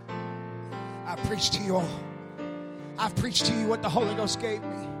 I preached to you all. I've preached to you what the Holy Ghost gave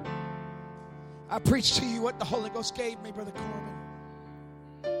me. I preached to you what the Holy Ghost gave me, Brother Corbin.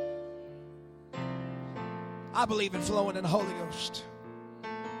 I believe in flowing in the Holy Ghost.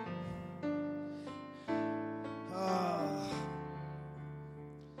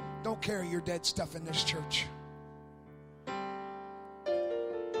 Don't carry your dead stuff in this church.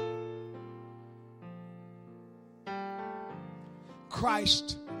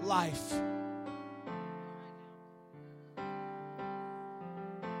 Christ life.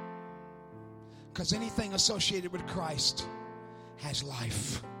 Because anything associated with Christ has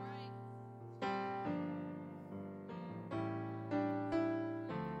life. Let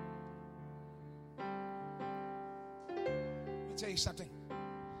me tell you something.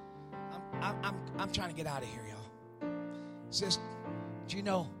 I'm trying to get out of here, y'all. Says, do you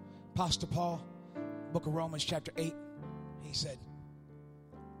know Apostle Paul, book of Romans chapter 8? He said,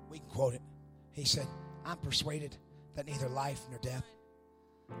 we can quote it. He said, I'm persuaded that neither life nor death,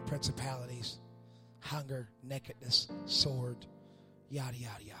 principalities, hunger, nakedness, sword, yada,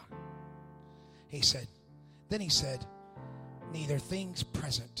 yada, yada. He said, neither things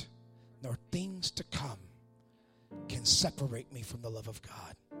present nor things to come can separate me from the love of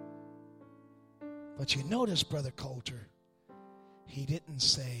God. But you notice, Brother Coulter, he didn't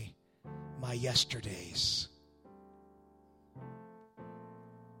say my yesterdays.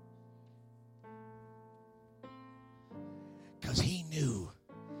 Because he knew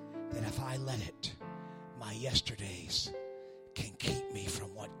that if I let it, my yesterdays can keep me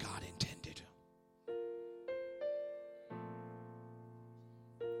from what God intended.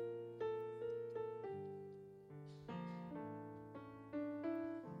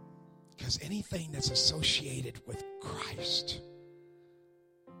 Because anything that's associated with Christ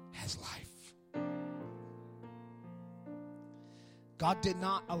has life. God did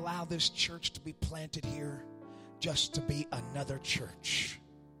not allow this church to be planted here just to be another church.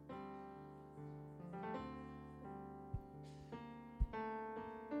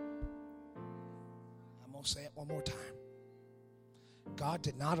 I'm going to say it one more time. God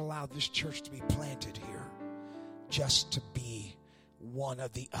did not allow this church to be planted here just to be one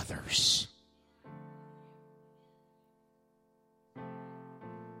of the others.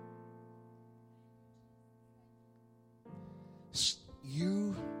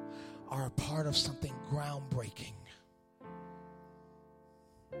 You are a part of something groundbreaking.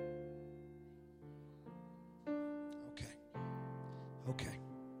 Okay.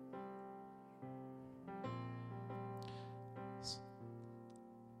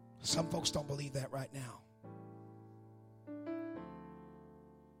 Some folks don't believe that right now.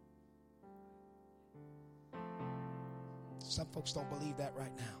 Some folks don't believe that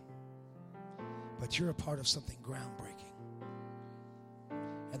right now. But you're a part of something groundbreaking.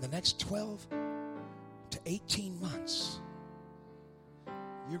 And the next 12 to 18 months,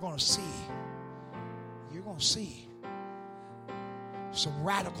 you're going to see some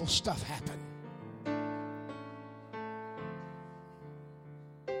radical stuff happen.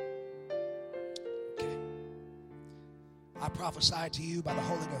 Okay. I prophesy to you by the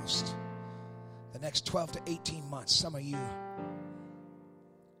Holy Ghost, the next 12 to 18 months, some of you,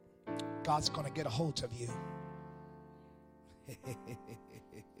 God's going to get a hold of you.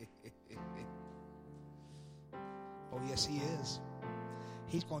 Oh, yes, he is.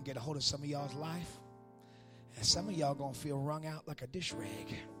 He's going to get a hold of some of y'all's life. And some of y'all going to feel wrung out like a dish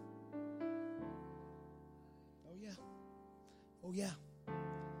rag. Oh, yeah. Oh, yeah.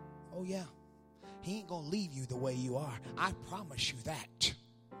 Oh, yeah. He ain't going to leave you the way you are. I promise you that.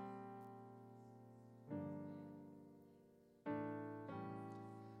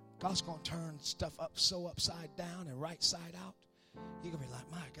 God's going to turn stuff up so upside down and right side out. You're going to be like,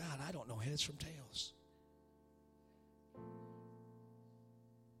 my God, I don't know heads from tails.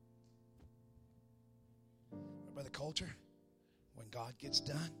 But Brother Coulter, when God gets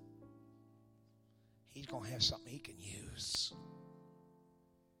done, he's going to have something he can use.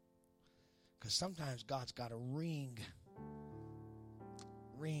 Because sometimes God's got to wring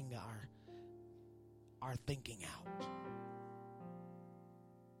our thinking out.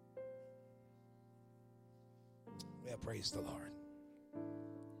 Well, praise the Lord.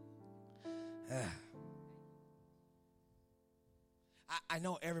 I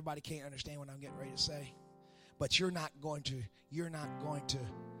know everybody can't understand what I'm getting ready to say, but you're not going to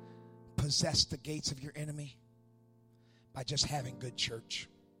possess the gates of your enemy by just having good church.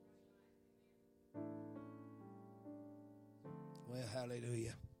 Well,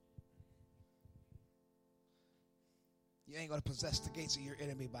 hallelujah. You ain't going to possess the gates of your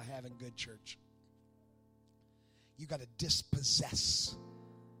enemy by having good church. You got to dispossess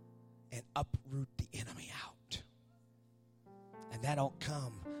and uproot the enemy out. And that don't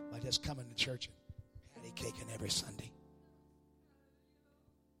come by just coming to church and patty caking every Sunday.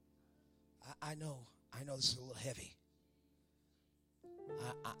 I know this is a little heavy.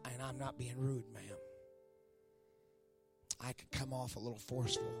 And I'm not being rude, ma'am. I could come off a little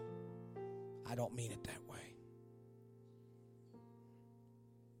forceful. I don't mean it that way.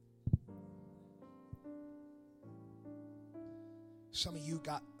 Some of you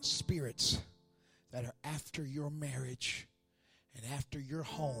got spirits that are after your marriage and after your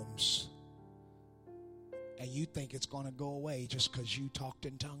homes, and you think it's going to go away just because you talked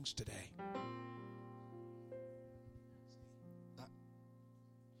in tongues today.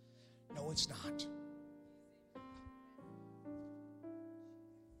 No, it's not.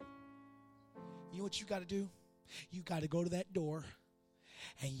 You know what you got to do? You got to go to that door,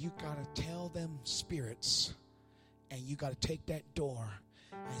 and you got to tell them spirits, and you got to take that door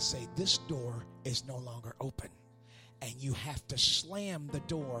and say, this door is no longer open. And you have to slam the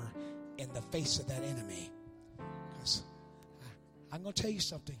door in the face of that enemy. Because I'm going to tell you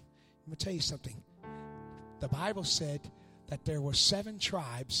something. The Bible said that there were 7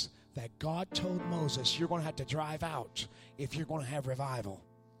 tribes that God told Moses, you're going to have to drive out if you're going to have revival.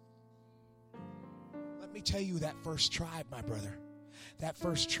 Let me tell you that first tribe, my brother. That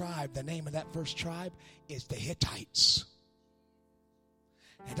first tribe, the name of that first tribe is the Hittites.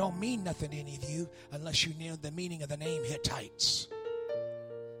 It don't mean nothing to any of you unless you know the meaning of the name Hittites.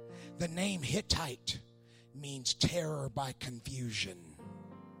 The name Hittite means terror by confusion.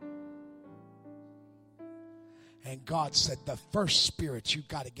 And God said the first spirit you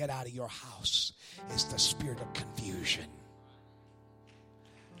got to get out of your house is the spirit of confusion.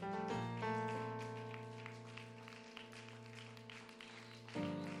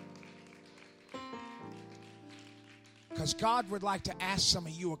 Because God would like to ask some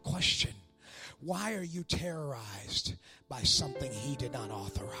of you a question. Why are you terrorized by something he did not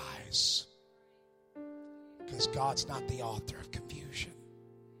authorize? Because God's not the author of confusion.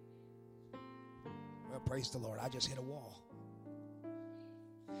 Well, praise the Lord. I just hit a wall.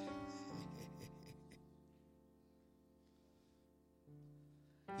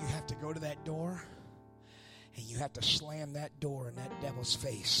 You have to go to that door, and you have to slam that door in that devil's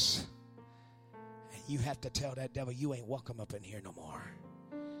face. You have to tell that devil, you ain't welcome up in here no more.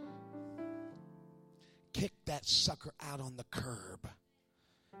 Kick that sucker out on the curb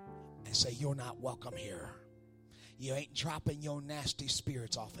and say, you're not welcome here. You ain't dropping your nasty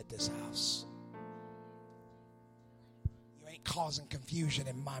spirits off at this house. causing confusion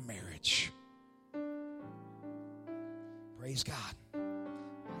in my marriage. Praise God.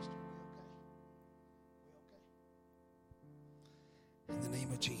 Pastor, we okay? In the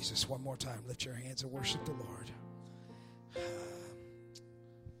name of Jesus, one more time, lift your hands and worship the Lord. In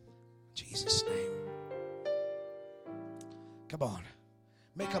Jesus' name. Come on.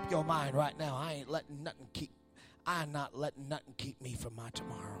 Make up your mind right now. I'm not letting nothing keep me from my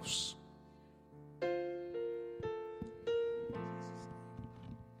tomorrows.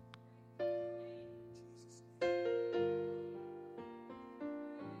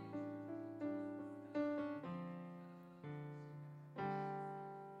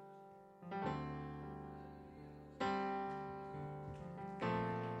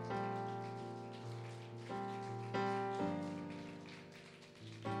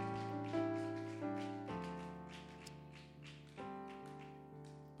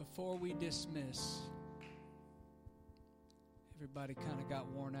 Before we dismiss, everybody kind of got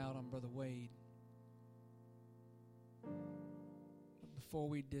worn out on Brother Wade. But before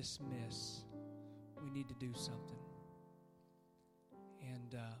we dismiss, we need to do something.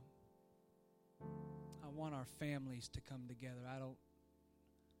 And I want our families to come together.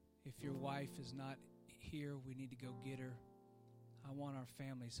 If your wife is not here, we need to go get her. I want our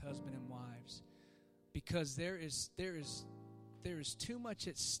families, husband and wives, because there is too much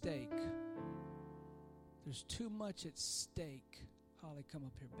at stake. There's too much at stake. Holly, come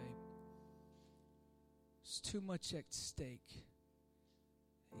up here, babe. There's too much at stake.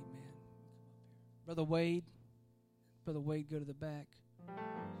 Amen. Brother Wade, go to the back. Come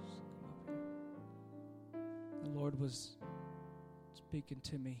up here. The Lord was speaking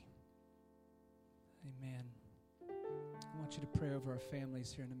to me. Amen. I want you to pray over our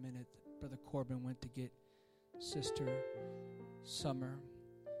families here in a minute. Brother Corbin went to get Sister Summer.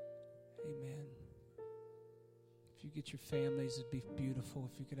 Amen. If you get your families, it'd be beautiful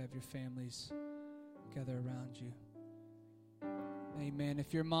if you could have your families gather around you. Amen.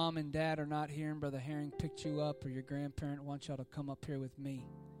 If your mom and dad are not here and Brother Herring picked you up, or your grandparent, I want y'all to come up here with me.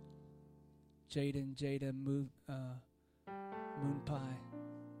 Jada, Moon Pie.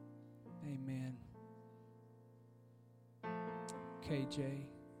 Amen. KJ,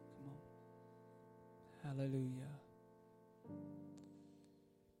 come on. Hallelujah.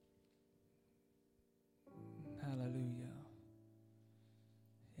 Hallelujah.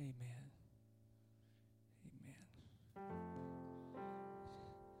 Amen. Amen.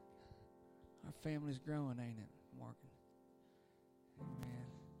 Our family's growing, ain't it, Morgan? Amen.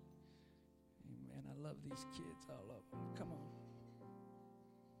 Amen. I love these kids, all of them. Come on.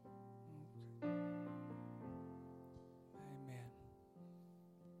 Okay.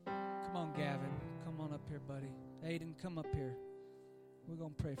 Amen. Come on, Gavin. Come on up here, buddy. Aiden, come up here. We're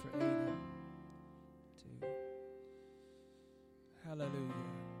going to pray for Aiden, too. Hallelujah.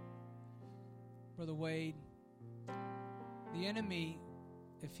 Brother Wade, the enemy,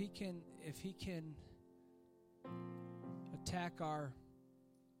 if he can attack our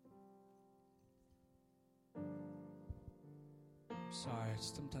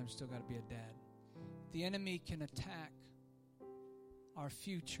sometimes still got to be a dad. The enemy can attack our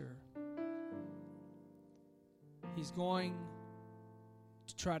future. He's going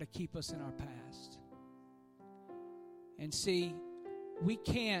to try to keep us in our past. And see, we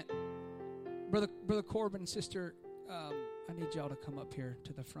can't, Brother Corbin, Sister, I need y'all to come up here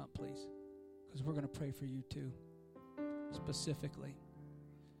to the front, please, because we're going to pray for you too, specifically.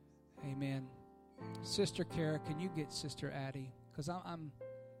 Amen. Sister Kara, can you get Sister Addie? Because I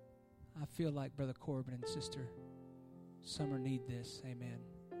feel like Brother Corbin and Sister Summer need this. Amen.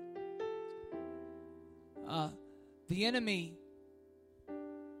 The enemy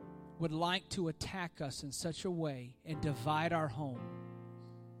would like to attack us in such a way and divide our home.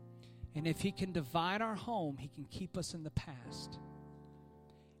 And if he can divide our home, he can keep us in the past.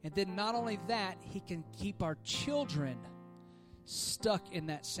 And then not only that, he can keep our children stuck in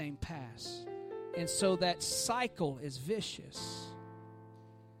that same past. And so that cycle is vicious.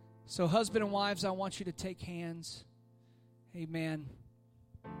 So husband and wives, I want you to take hands. Amen.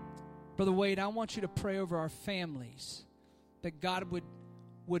 Brother Wade, I want you to pray over our families, that God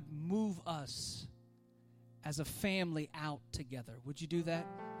would move us as a family out together. Would you do that?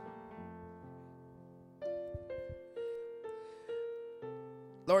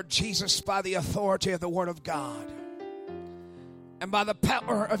 Lord Jesus, by the authority of the Word of God and by the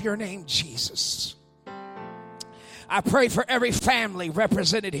power of your name, Jesus, I pray for every family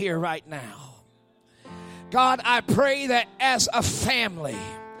represented here right now. God, I pray that as a family,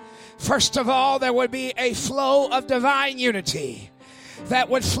 first of all, there would be a flow of divine unity that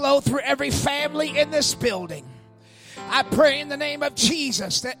would flow through every family in this building. I pray in the name of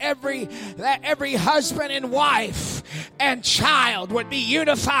Jesus that every husband and wife and child would be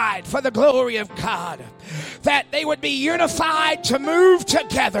unified for the glory of God. That they would be unified to move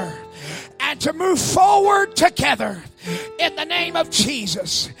together and to move forward together in the name of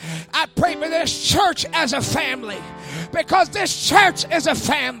Jesus. I pray for this church as a family, because this church is a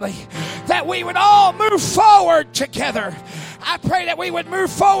family, that we would all move forward together. I pray that we would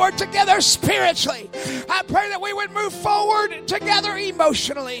move forward together spiritually. I pray that we would move forward together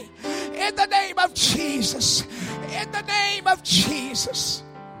emotionally. In the name of Jesus. In the name of Jesus.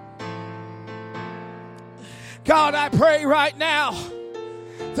 God, I pray right now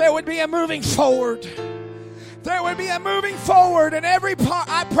there would be a moving forward. There would be a moving forward in every part.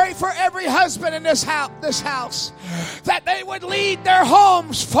 I pray for every husband in this house that they would lead their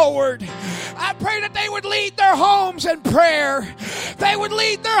homes forward. I pray that they would lead their homes in prayer. They would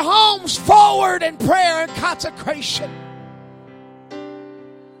lead their homes forward in prayer and consecration.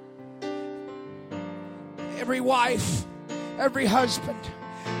 Every wife, every husband,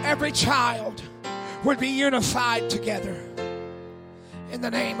 every child would be unified together. In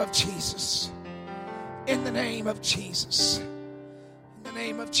the name of Jesus. In the name of Jesus. In the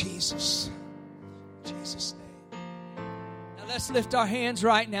name of Jesus. In Jesus' name. Now let's lift our hands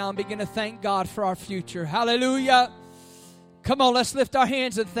right now and begin to thank God for our future. Hallelujah. Come on, let's lift our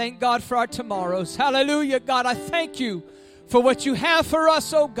hands and thank God for our tomorrows. Hallelujah. God, I thank you for what you have for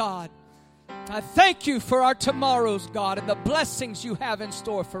us, oh God. I thank you for our tomorrows, God, and the blessings you have in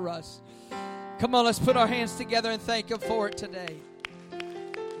store for us. Come on, let's put our hands together and thank him for it today.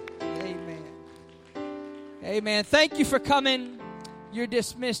 Amen. Amen. Thank you for coming. You're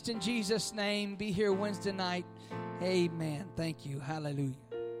dismissed in Jesus' name. Be here Wednesday night. Amen. Thank you. Hallelujah.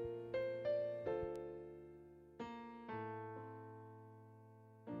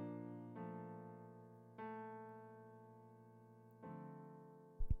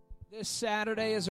 This Saturday is